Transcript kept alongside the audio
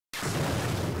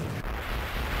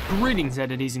Greetings,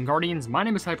 entities and guardians. My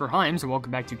name is HyperHimes, and welcome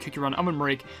back to Cookie Run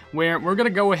OvenBreak, where we're gonna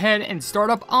go ahead and start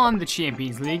up on the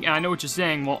Champions League. And I know what you're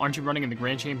saying, well, aren't you running in the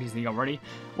Grand Champions League already?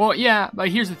 Well, yeah, but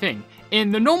here's the thing.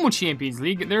 In the normal Champions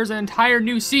League, there's an entire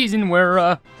new season where,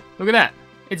 look at that.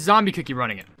 It's Zombie Cookie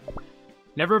running it.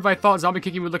 Never have I thought Zombie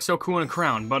Cookie would look so cool in a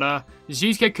crown, but, the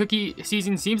Cheesecake Cookie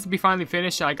season seems to be finally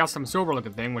finished. I got some silver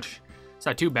looking thing, which is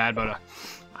not too bad, but,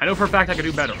 I know for a fact I could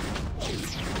do better.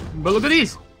 But look at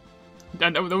these!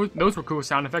 And those were cool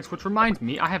sound effects, which reminds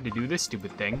me, I have to do this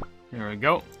stupid thing. There we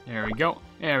go, there we go,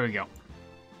 there we go.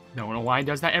 Don't know why it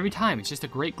does that every time, it's just a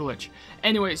great glitch.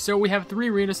 Anyway, so we have 3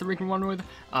 arenas that we can run with,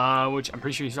 which I'm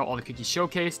pretty sure you saw all the cookies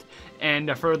showcased.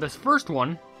 And for this first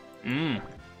one,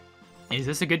 is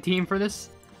this a good team for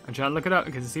this? I'm trying to look it up,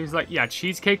 because it seems like, yeah,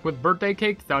 Cheesecake with Birthday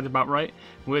Cake, sounds about right.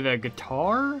 With a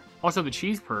guitar, also the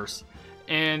cheese purse,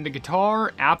 and the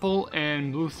guitar, apple,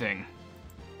 and blue thing.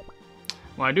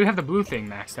 Well, I do have the blue thing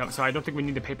maxed out, so I don't think we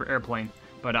need the paper airplane.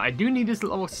 But I do need this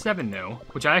level 7, though,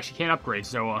 which I actually can't upgrade,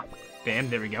 so, bam,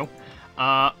 there we go.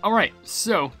 Alright,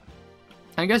 so,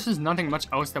 I guess there's nothing much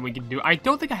else that we can do. I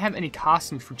don't think I have any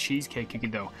costumes for Cheesecake Cookie,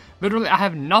 though. Literally, I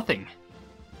have nothing.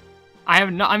 I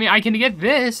mean, I can get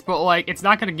this, but, like, it's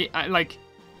not gonna get, like,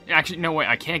 actually, no, wait,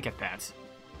 I can't get that.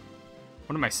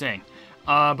 What am I saying?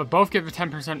 But both give a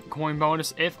 10% coin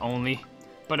bonus, if only.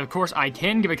 But of course, I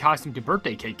can give a costume to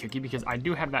Birthday Cake Cookie because I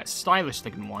do have that stylish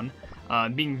looking one,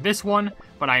 being this one.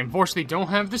 But I unfortunately don't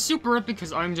have the Super Epic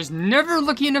because I'm just never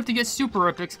lucky enough to get Super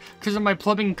Epics because of my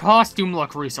plumbing costume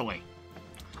luck recently.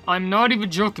 I'm not even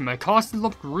joking, my costume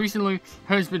luck recently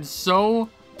has been so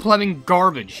plumbing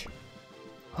garbage.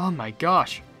 Oh my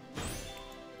gosh.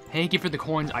 Thank you for the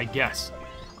coins, I guess.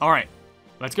 Alright,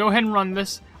 let's go ahead and run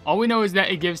this. All we know is that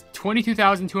it gives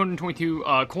 22,222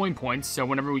 coin points, so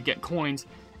whenever we get coins,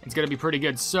 it's going to be pretty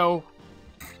good. So,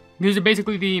 these are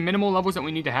basically the minimal levels that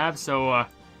we need to have, so I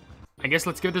guess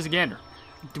let's give this a gander.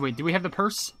 Do we have the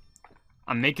purse?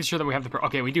 I'm making sure that we have the purse.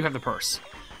 Okay, we do have the purse.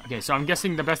 Okay, so I'm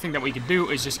guessing the best thing that we could do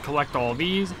is just collect all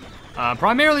these.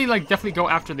 Primarily, like, definitely go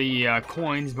after the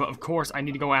coins, but of course I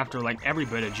need to go after, like, every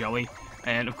bit of jelly.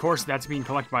 And of course that's being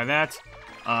collected by that.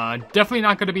 Definitely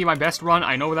not going to be my best run,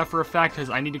 I know that for a fact, because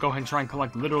I need to go ahead and try and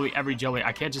collect literally every jelly.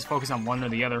 I can't just focus on one or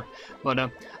the other. But,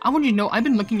 I want you to know, I've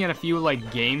been looking at a few,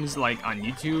 like, games, like, on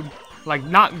YouTube. Like,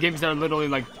 not games that are literally,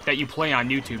 like, that you play on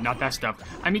YouTube, not that stuff.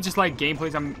 I mean, just, like,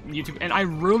 gameplays on YouTube, and I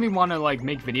really want to, like,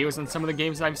 make videos on some of the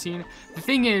games that I've seen. The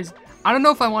thing is, I don't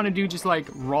know if I want to do just, like,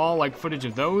 raw, like, footage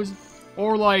of those,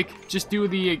 or, like, just do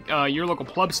the, Your Local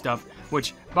Plub stuff,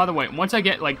 which, by the way, once I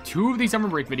get, like, 2 of these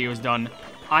OvenBreak videos done,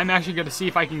 I'm actually going to see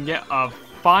if I can get a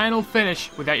final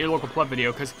finish with that Your Local Plub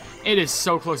video, because it is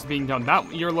so close to being done.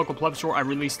 That Your Local Plub short I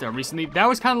released recently, that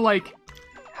was kind of like,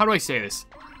 how do I say this?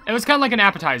 It was kind of like an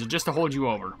appetizer, just to hold you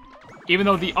over. Even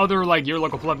though the other, like, Your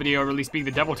Local Plub video, released being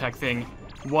the Devil Tech thing,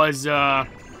 was,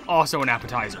 also an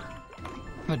appetizer.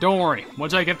 But don't worry,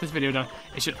 once I get this video done,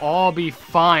 it should all be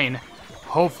fine,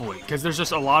 hopefully, because there's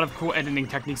just a lot of cool editing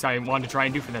techniques I want to try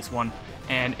and do for this one,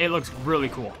 and it looks really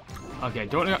cool. Okay,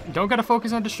 don't gotta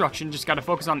focus on destruction, just gotta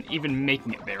focus on even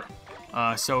making it there.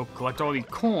 So collect all these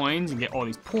coins and get all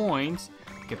these points.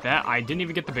 Get that. I didn't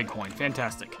even get the big coin.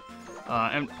 Fantastic.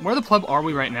 And where the pleb are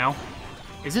we right now?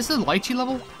 Is this a lychee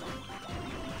level?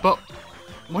 But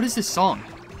what is this song?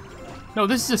 No,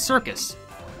 this is a circus.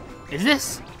 Is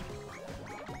this?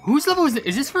 Whose level is it?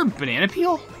 Is this for Banana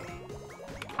Peel?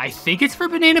 I think it's for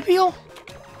Banana Peel.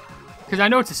 Because I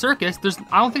know it's a circus.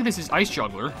 I don't think this is Ice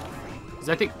Juggler. Because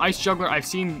I think Ice Juggler, I've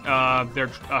seen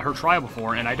her trial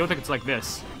before, and I don't think it's like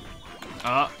this.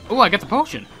 Oh, I got the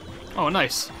potion. Oh,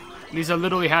 nice. These I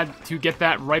literally had to get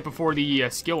that right before the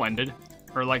skill ended,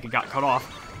 or like it got cut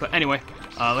off. But anyway,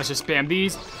 let's just spam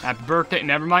these. Happy birthday,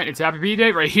 never mind, it's happy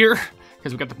B-Day right here,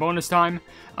 because we got the bonus time.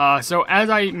 So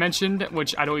as I mentioned,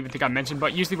 which I don't even think I mentioned,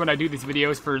 but usually when I do these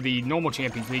videos for the normal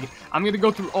Champions League, I'm going to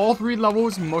go through all 3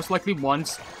 levels, most likely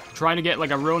once, trying to get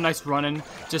like a real nice run-in,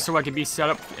 just so I can be set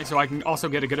up, so I can also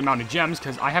get a good amount of gems,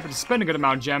 because I happen to spend a good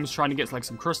amount of gems trying to get like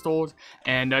some crystals,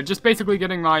 and just basically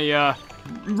getting my,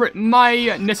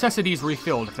 my necessities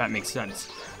refilled, if that makes sense.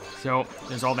 So,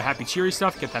 there's all the happy cheery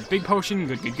stuff, get that big potion,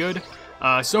 good.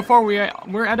 So far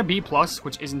we're at a B+,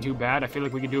 which isn't too bad. I feel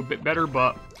like we could do a bit better,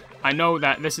 but I know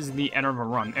that this is the end of a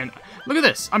run. And look at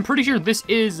this, I'm pretty sure this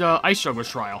is Ice Juggler's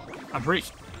trial. I'm pretty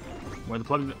where the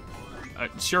plug,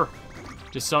 sure.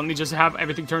 Just suddenly just have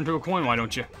everything turn to a coin, why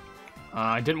don't you?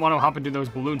 I didn't want to hop into those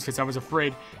balloons because I was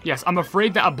afraid. Yes, I'm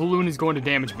afraid that a balloon is going to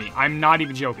damage me. I'm not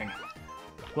even joking.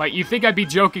 Like, you think I'd be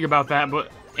joking about that,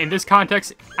 but in this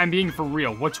context, I'm being for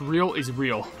real. What's real is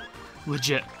real.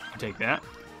 Legit. Take that.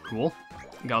 Cool.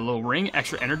 Got a little ring,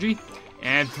 extra energy,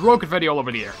 and throw confetti all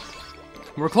over the air.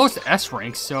 We're close to S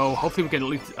rank, so hopefully we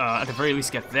can at the very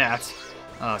least get that.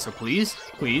 So please,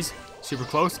 please, super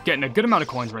close. Getting a good amount of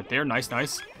coins right there. Nice,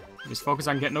 nice. Just focus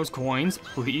on getting those coins,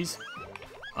 please.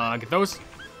 Get those.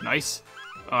 Nice.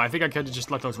 I think I could have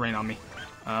just let those rain on me.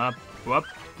 Whoop,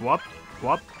 whoop,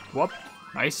 whoop, whoop.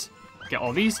 Nice. Get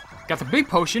all these. Got the big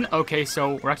potion. Okay,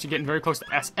 so we're actually getting very close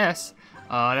to SS.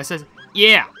 That says,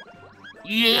 yeah.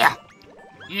 Yeah.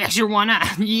 Yeah, sure, why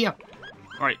not? Yeah.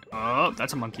 Alright, oh,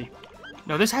 that's a monkey.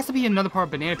 No, this has to be another part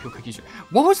of banana peel cookies.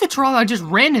 What was the trial I just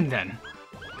ran in then?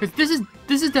 Because this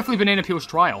is definitely banana peel's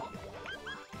trial.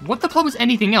 What the fuck was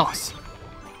anything else?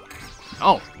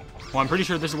 Oh, well, I'm pretty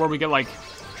sure this is where we get like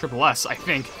triple S, I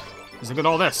think. Just look at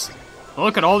all this.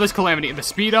 Look at all this calamity. The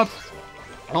speed up.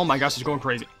 Oh my gosh, it's going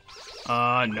crazy.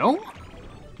 No?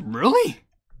 Really?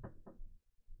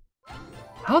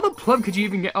 How the pleb could you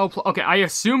even get? Oh, okay. I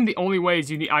assume the only way is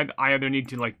you need. I either need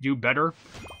to like do better,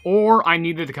 or I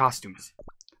needed the costumes.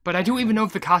 But I don't even know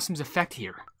if the costumes affect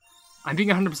here. I'm being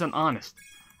 100% honest.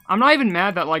 I'm not even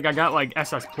mad that like I got like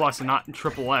SS plus and not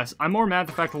triple S. I'm more mad at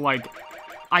the fact that like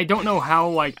I don't know how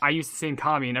like I used the same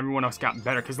copy and everyone else got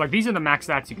better because like these are the max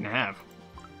stats you can have.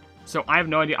 So I have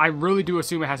no idea. I really do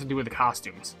assume it has to do with the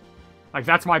costumes. Like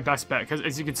that's my best bet because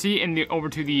as you can see in the over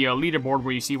to the leaderboard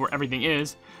where you see where everything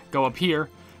is. Go up here,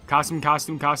 costume,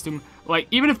 costume, costume. Like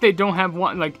even if they don't have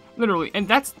one, like literally, and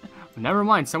that's never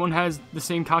mind. Someone has the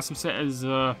same costume set as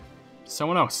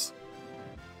someone else.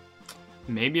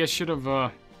 Maybe I should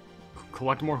have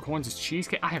collected more coins as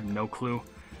Cheesecake. I have no clue.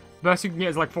 Best you can get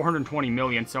is like 420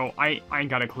 million, so I ain't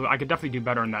got a clue. I could definitely do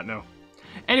better than that though.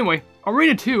 Anyway,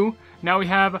 Arena 2. Now we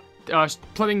have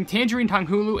playing Tangerine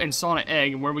Tanghulu and Sauna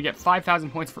Egg, where we get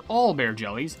 5,000 points for all bear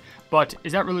jellies. But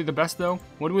is that really the best, though?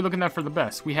 What are we looking at for the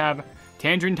best? We have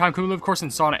Tangerine Tanghulu, of course,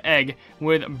 and Sauna Egg,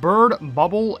 with Bird,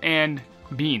 Bubble, and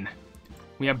Bean.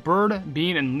 We have Bird,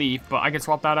 Bean, and Leaf, but I can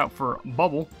swap that out for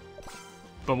Bubble.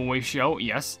 Bubble Wave Show,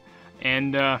 yes.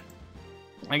 And,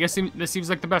 I guess this seems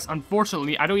like the best.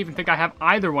 Unfortunately, I don't even think I have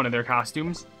either one of their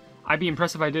costumes. I'd be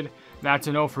impressed if I did. That's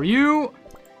a no for you,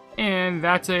 and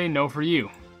that's a no for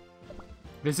you.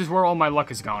 This is where all my luck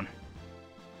is gone.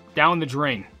 Down the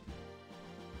drain.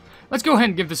 Let's go ahead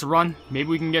and give this a run. Maybe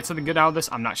we can get something good out of this.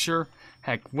 I'm not sure.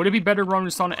 Heck, would it be better to run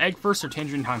with Sauna Egg first or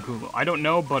Tangerine Tanghulu? I don't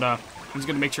know, but I'm just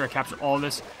going to make sure I capture all of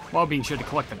this while being sure to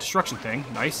collect the destruction thing.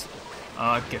 Nice.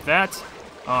 Get that.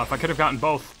 If I could have gotten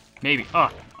both, maybe. I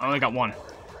only got one.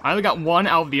 I only got one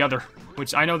out of the other,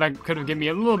 which I know that could have given me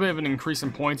a little bit of an increase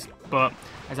in points, but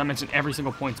as I mentioned, every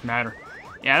single points matter.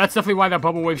 Yeah, that's definitely why that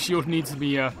Bubble Wave Shield needs to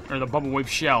be, or the Bubble Wave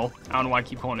Shell. I don't know why I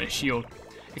keep calling it a shield.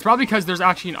 It's probably because there's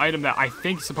actually an item that I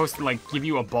think is supposed to, like, give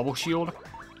you a bubble shield.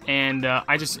 And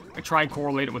I just try and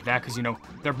correlate it with that because, you know,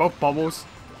 they're both bubbles.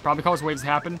 Probably cause waves to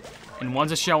happen. And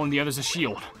one's a shell and the other's a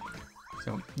shield.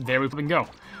 So, there we can go.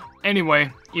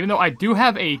 Anyway, even though I do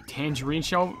have a tangerine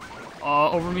shell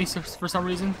over me for some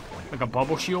reason. Like a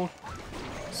bubble shield.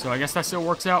 So, I guess that still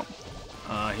works out.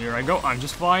 Here I go. I'm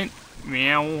just fine.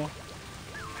 Meow.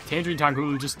 Tangerine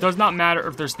Tanghulu just does not matter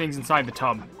if there's things inside the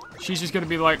tub. She's just gonna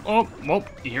be like, oh, well,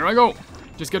 here I go.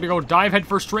 Just gonna go dive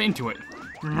headfirst straight into it.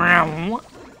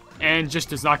 And just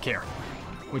does not care.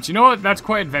 Which, you know what? That's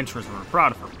quite adventurous. We're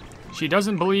proud of her. She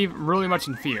doesn't believe really much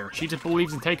in fear. She just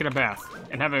believes in taking a bath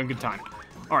and having a good time.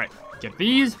 Alright, get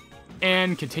these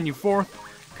and continue forth.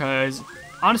 Because,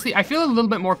 honestly, I feel a little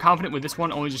bit more confident with this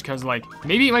one only just because, like,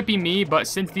 maybe it might be me, but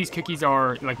since these cookies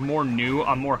are, like, more new,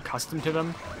 I'm more accustomed to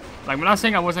them. Like, I'm not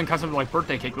saying I wasn't accustomed to, like,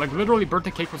 birthday cake. Like, literally, birthday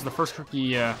cake was the first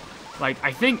cookie, like,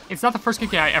 I think it's not the first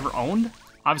cookie I ever owned.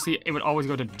 Obviously, it would always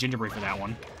go to gingerbread for that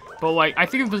one. But, like, I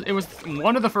think it was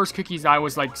one of the first cookies I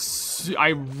was, like, I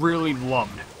really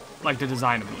loved. Like, the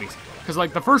design of at least. Because,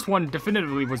 like, the first one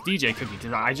definitively was DJ cookie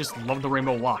design. I just love the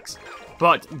rainbow locks.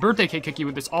 But birthday cake cookie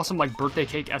with this awesome, like, birthday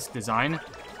cake-esque design.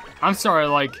 I'm sorry,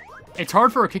 like, it's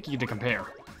hard for a cookie to compare.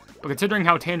 But considering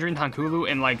how Tangerine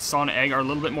Tanghulu and, like, Sauna Egg are a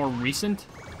little bit more recent,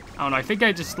 I don't know, I think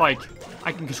I just, like,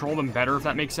 I can control them better, if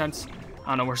that makes sense. I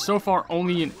don't know, we're so far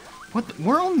only in,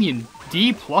 we're only in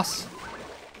D+.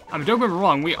 I mean, don't get me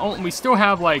wrong, we still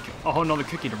have, like, a whole nother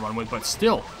cookie to run with, but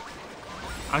still.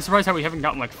 I'm surprised how we haven't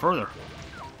gotten, like, further.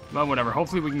 But whatever,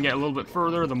 hopefully we can get a little bit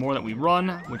further the more that we run,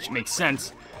 which makes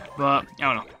sense. But,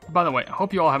 I don't know. By the way, I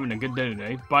hope you all having a good day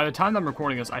today. By the time I'm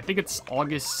recording this, I think it's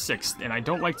August 6th, and I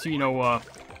don't like to, you know,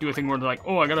 do a thing where they're like,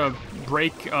 oh, I gotta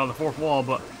break the fourth wall,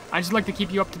 but I just like to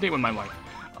keep you up to date with my life.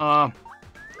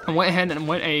 I went ahead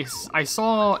and I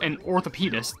saw an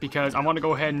orthopedist because I want to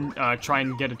go ahead and try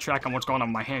and get a track on what's going on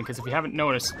with my hand. Because if you haven't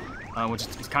noticed, which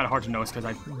is kind of hard to notice because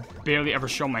I barely ever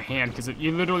show my hand because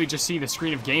you literally just see the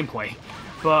screen of gameplay.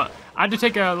 But I had to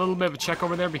take a little bit of a check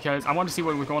over there because I wanted to see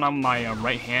what was going on with my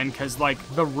right hand. Because, like,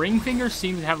 the ring finger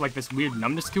seems to have, like, this weird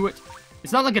numbness to it.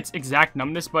 It's not like it's exact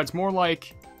numbness, but it's more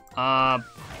like, I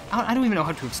don't even know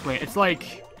how to explain it. It's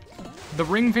like the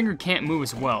ring finger can't move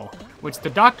as well. Which the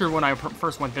doctor, when I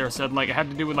first went there, said, like, it had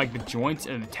to do with, like, the joints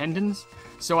and the tendons.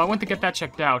 So I went to get that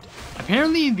checked out.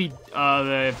 Apparently,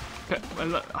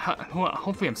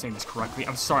 hopefully I'm saying this correctly.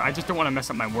 I'm sorry, I just don't want to mess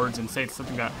up my words and say it's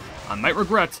something that I might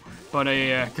regret. But,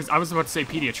 because I was about to say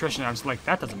pediatrician, and I was like,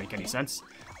 that doesn't make any sense.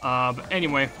 But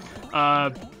anyway,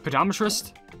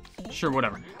 pedometrist? Sure,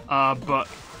 whatever. But,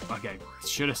 okay,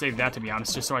 should have saved that, to be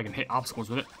honest, just so I can hit obstacles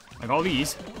with it. Like all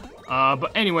these.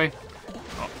 But anyway,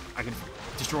 I can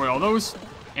destroy all those.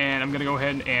 And I'm gonna go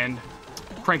ahead and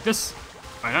crank this.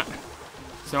 Why not?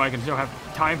 So I can still have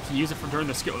time to use it for during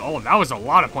the skill. Oh, that was a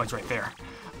lot of points right there.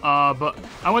 But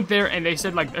I went there and they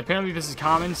said, like, apparently this is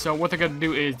common. So what they're going to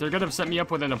do is they're going to set me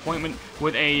up with an appointment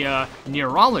with a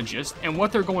neurologist. And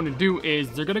what they're going to do is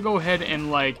they're going to go ahead and,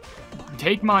 like,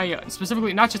 take my,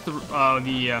 specifically, not just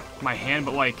my hand,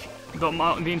 but, like, the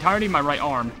entirety of my right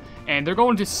arm. And they're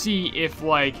going to see if,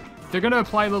 like, they're going to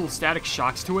apply little static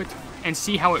shocks to it and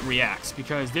see how it reacts.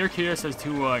 Because they're curious as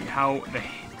to how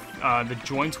the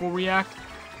joints will react.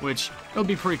 Which, it'll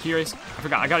be pretty curious. I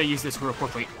forgot, I gotta use this real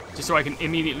quickly. Just so I can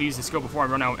immediately use the skill before I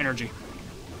run out of energy.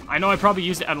 I know I probably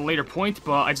use it at a later point,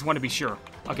 but I just want to be sure.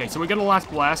 Okay, so we get a last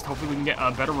blast. Hopefully we can get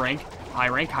a better rank. High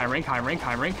rank, high rank, high rank,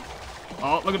 high rank.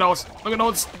 Oh, look at those. Look at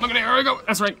those. Look at it. There we go.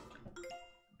 That's right.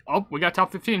 Oh, we got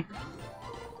top 15.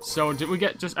 So, did we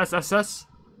get just SSS?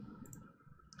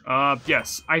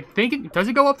 Yes. I think it... Does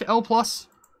it go up to L+?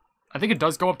 I think it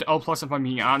does go up to L+, if I'm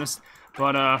being honest.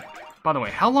 But, by the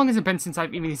way, how long has it been since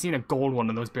I've even seen a gold one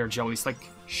of those bear jellies? Like,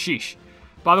 sheesh.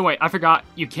 By the way, I forgot,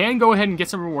 you can go ahead and get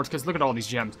some rewards, because look at all these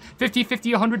gems. 50,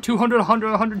 50, 100, 200, 100,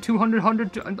 100, 200,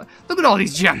 100, look at all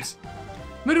these gems!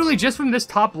 Literally, just from this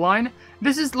top line,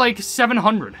 this is like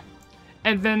 700.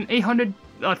 And then 800,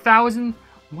 1,000,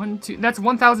 1, 2, that's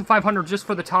 1,500 just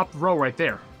for the top row right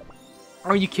there.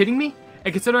 Are you kidding me?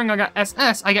 And considering I got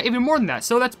SS, I got even more than that.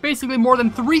 So that's basically more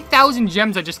than 3,000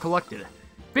 gems I just collected.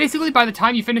 Basically, by the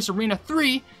time you finish Arena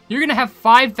 3, you're gonna have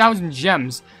 5,000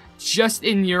 gems just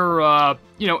in your, at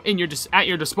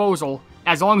your disposal,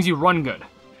 as long as you run good.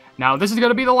 Now, this is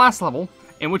gonna be the last level,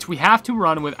 in which we have to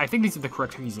run with, I think these are the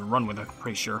correct cookies to run with, I'm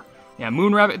pretty sure. Yeah,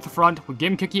 Moon Rabbit at the front with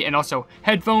Game Cookie, and also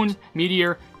Headphones,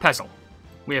 Meteor, Pestle.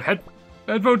 We have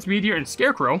Headphones, Meteor, and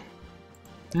Scarecrow.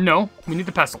 No, we need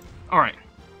the Pestle. Alright.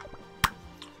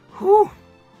 Whew.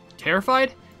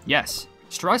 Terrified? Yes.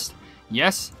 Stressed?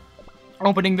 Yes.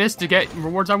 Opening this to get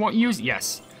rewards I won't use?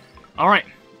 Yes. Alright,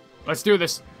 let's do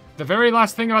this. The very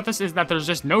last thing about this is that there's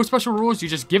just no special rules, you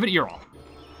just give it your all.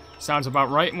 Sounds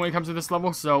about right when it comes to this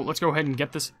level, so let's go ahead and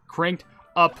get this cranked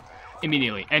up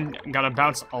immediately. And gotta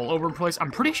bounce all over the place.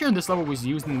 I'm pretty sure this level was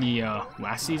used in the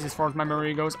last season as far as my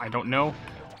memory goes, I don't know.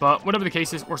 But whatever the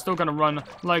case is, we're still gonna run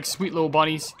like sweet little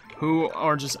bunnies who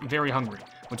are just very hungry.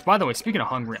 Which, by the way, speaking of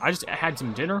hungry, I just had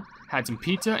some dinner, had some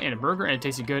pizza and a burger, and it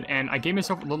tasted good, and I gave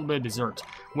myself a little bit of dessert.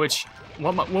 Which,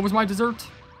 what was my dessert?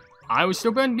 I was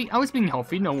being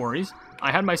healthy, no worries.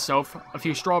 I had myself a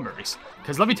few strawberries.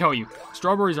 Because let me tell you,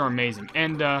 strawberries are amazing.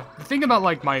 And the thing about,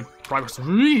 like, my progress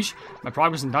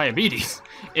in diabetes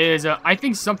is, I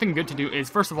think something good to do is,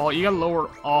 first of all, you gotta lower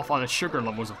off on the sugar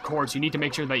levels, of course. You need to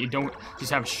make sure that you don't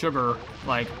just have sugar,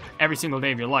 like, every single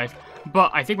day of your life.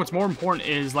 But I think what's more important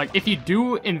is, like, if you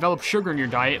do envelop sugar in your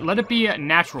diet, let it be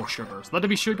natural sugars. Let it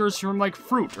be sugars from, like,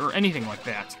 fruit or anything like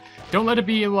that. Don't let it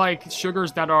be, like,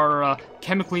 sugars that are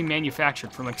chemically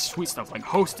manufactured from, like, sweet stuff like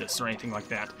Hostess or anything like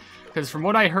that. Because from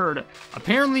what I heard,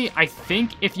 apparently, I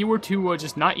think if you were to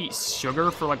just not eat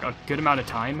sugar for, like, a good amount of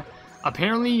time,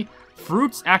 apparently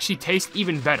fruits actually taste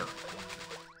even better.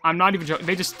 I'm not even joking.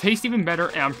 They just taste even better,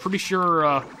 and I'm pretty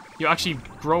sure you actually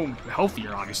grow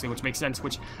healthier, obviously, which makes sense,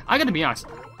 which, I gotta be honest,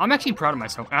 I'm actually proud of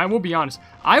myself, and I will be honest,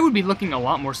 I would be looking a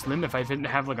lot more slim if I didn't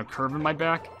have, like, a curve in my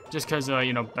back, just because,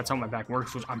 you know, that's how my back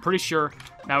works, which I'm pretty sure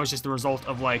that was just the result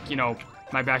of, like, you know,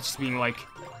 my back just being, like,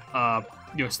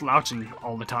 you know, slouching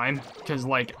all the time, because,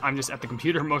 like, I'm just at the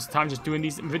computer most of the time just doing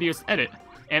these videos to edit,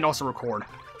 and also record,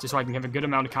 just so I can have a good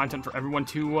amount of content for everyone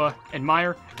to,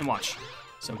 admire and watch.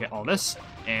 So get all this,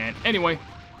 and anyway,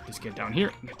 just get down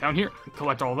here,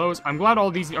 collect all those. I'm glad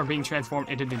all these are being transformed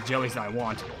into the jellies that I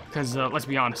want. Because, let's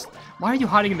be honest, why are you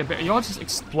hiding in the bear? You all just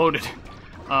exploded.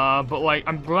 But, like,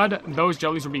 I'm glad those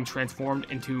jellies are being transformed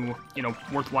into, you know,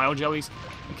 worthwhile jellies.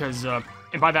 Because, and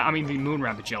by that, I mean the Moon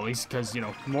Rabbit jellies. Because, you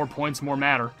know, more points, more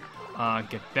matter.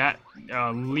 Get that.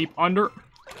 Leap under.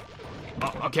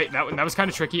 Okay, that was kind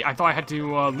of tricky. I thought I had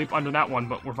to leap under that one,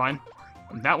 but we're fine.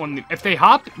 That one, if they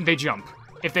hop, they jump.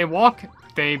 If they walk,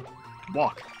 they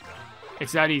walk.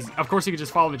 It's that easy. Of course, you can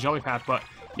just follow the jelly path, but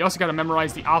you also got to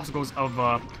memorize the obstacles of,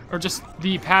 or just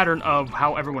the pattern of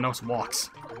how everyone else walks.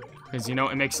 Because, you know,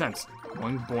 it makes sense.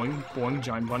 Boing, boing, boing,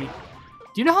 giant bunny.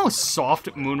 Do you know how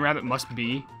soft Moon Rabbit must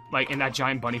be, like, in that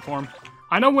giant bunny form?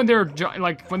 I know when they're,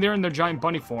 when they're in their giant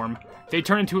bunny form, they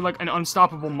turn into, like, an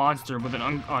unstoppable monster with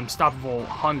an unstoppable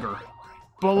hunger.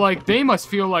 But, like, they must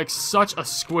feel like such a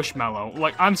squishmallow.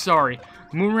 Like, I'm sorry.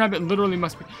 Moon Rabbit literally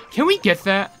must be... Can we get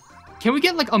that? Can we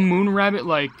get, like, a Moon Rabbit,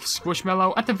 like,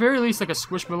 squishmallow? At the very least, like, a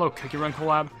squishmallow Cookie Run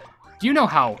collab? Do you know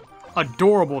how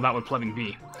adorable that would plebing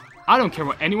be? I don't care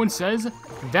what anyone says.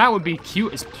 That would be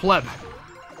cute as pleb.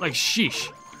 Like,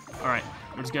 sheesh. Alright,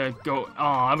 I'm just gonna go... Oh,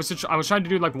 I was trying to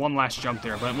do, like, one last jump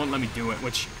there, but it won't let me do it,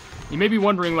 which... You may be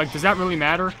wondering, like, does that really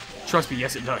matter? Trust me,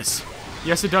 yes it does.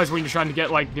 Yes, it does when you're trying to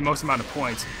get, like, the most amount of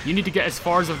points. You need to get as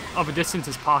far of a distance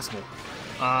as possible.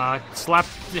 Slap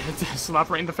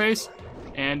right in the face,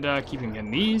 and keep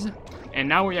getting these. And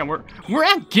now, yeah, we're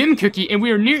at Gim Cookie, and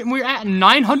we're at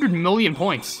 900 million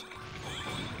points.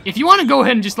 If you want to go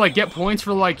ahead and just, like, get points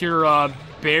for, like, your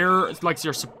bear, like,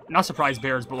 your not surprise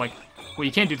bears, but, like, well,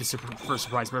 you can't do this for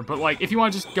surprise bear, but, like, if you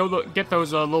want to just go get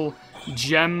those little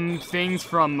gem things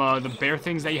from the bear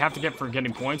things that you have to get for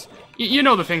getting points, you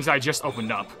know the things I just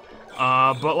opened up.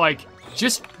 But, like,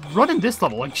 just running this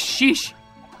level, like, sheesh,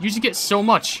 you just get so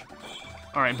much.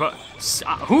 Alright, but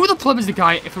who the pleb is the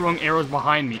guy throwing arrows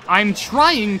behind me? I'm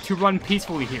trying to run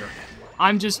peacefully here.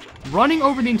 I'm just running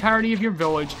over the entirety of your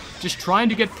village, just trying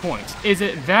to get points. Is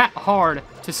it that hard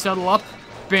to settle up?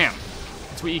 Bam.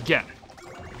 That's what you get.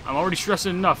 I'm already stressed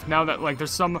enough now that, like,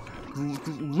 there's some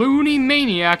loony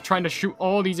maniac trying to shoot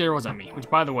all these arrows at me. Which,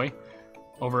 by the way,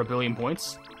 over 1 billion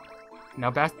points.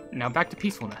 Now back to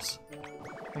peacefulness.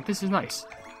 Like, this is nice.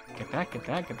 Get that, get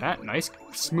that, get that. Nice.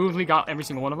 Smoothly got every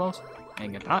single one of those.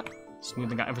 And get that.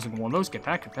 Smoothly got every single one of those. Get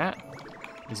that, get that.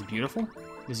 This is beautiful.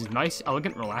 This is nice,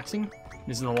 elegant, relaxing.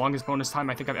 This is the longest bonus time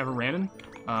I think I've ever ran in.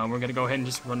 We're going to go ahead and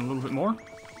just run a little bit more.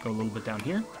 Go a little bit down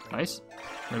here. Nice.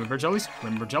 Rainbow Bear Jellies.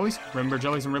 Rainbow Jellies. Rainbow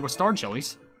Jellies and Rainbow Star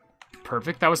Jellies.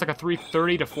 Perfect. That was like a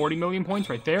 330 to 40 million points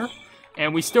right there.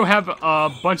 And we still have a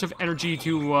bunch of energy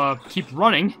to keep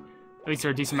running. At least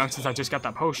there are a decent amount since I just got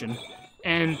that potion.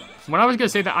 And when I was going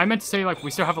to say that, I meant to say, like, we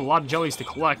still have a lot of jellies to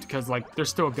collect, because, like, there's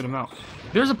still a good amount.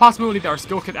 There's a possibility that our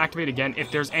skill could activate again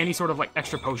if there's any sort of, like,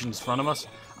 extra potions in front of us.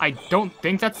 I don't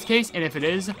think that's the case, and if it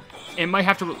is, it might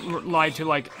have to rely to,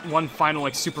 like, one final,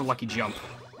 like, super lucky jump.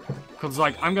 Because,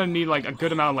 like, I'm going to need, like, a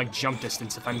good amount of, like, jump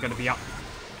distance if I'm going to be out.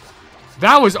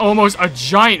 That was almost a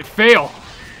giant fail.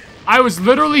 I was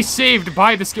literally saved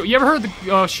by the skill. You ever heard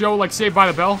the show, like, Saved by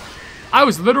the Bell? I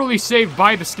was literally saved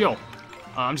by the skill.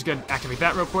 I'm just gonna activate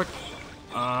that real quick.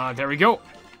 There we go.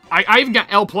 I even got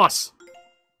L+.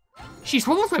 Jeez,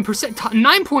 what was my percent?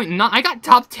 9.9. I got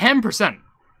top 10%. That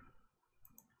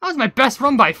was my best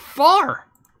run by far.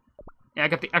 Yeah, I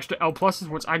got the extra L+,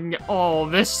 which I can get all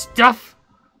this stuff.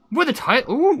 With a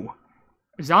title. Ooh.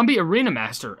 Zombie Arena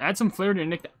Master. Add some flair to your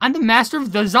nickname. I'm the master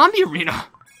of the zombie arena.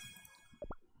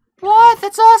 What?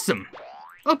 That's awesome.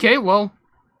 Okay, well.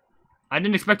 I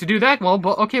didn't expect to do that well,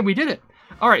 but okay, we did it.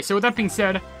 Alright, so with that being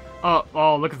said,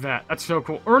 oh, look at that. That's so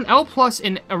cool. Earn L+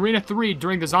 in Arena 3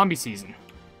 during the zombie season.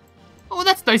 Oh,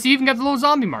 that's nice. You even got the little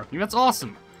zombie marking. That's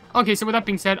awesome. Okay, so with that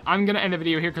being said, I'm going to end the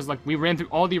video here because, like, we ran through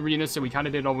all the arenas, so we kind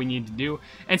of did all we needed to do.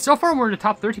 And so far, we're in the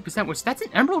top 30%, which that's an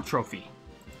Emerald Trophy.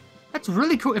 That's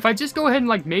really cool. If I just go ahead and,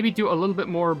 like, maybe do a little bit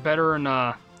more better and,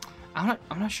 I'm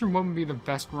not sure what would be the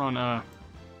best run. I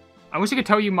wish I could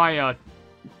tell you my,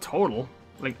 total,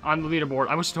 like, on the leaderboard.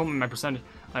 I wish I told me my percentage.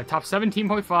 Top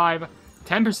 17.5,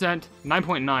 10%,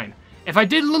 9.9. If I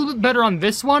did a little bit better on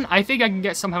this one, I think I can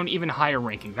get somehow an even higher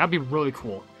ranking. That'd be really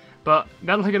cool. But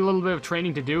that'll take a little bit of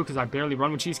training to do because I barely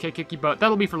run with Cheesecake Cookie, but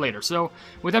that'll be for later. So,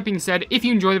 with that being said, if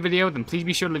you enjoy the video, then please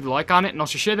be sure to leave a like on it and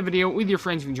also share the video with your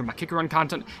friends if you enjoy my Cookie Run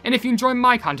content. And if you enjoy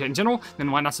my content in general,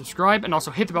 then why not subscribe and also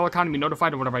hit the bell icon to be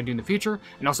notified of whatever I do in the future.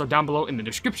 And also down below in the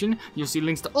description, you'll see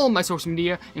links to all my social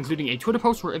media, including a Twitter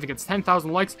post where if it gets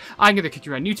 10,000 likes, I can get the Cookie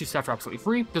Run YouTube staff for absolutely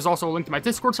free. There's also a link to my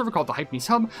Discord server called the Hypenese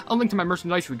Hub, a link to my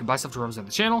merchandise where you can buy stuff to represent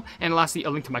the channel, and lastly, a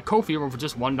link to my Ko-fi where for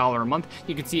just $1 a month,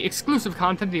 you can see exclusive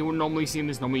content that you wouldn't normally see in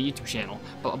this normal YouTube channel.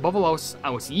 But above all else, I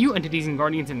will see you entities and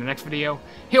guardians in the next video.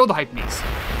 Hail the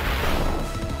Hypenese.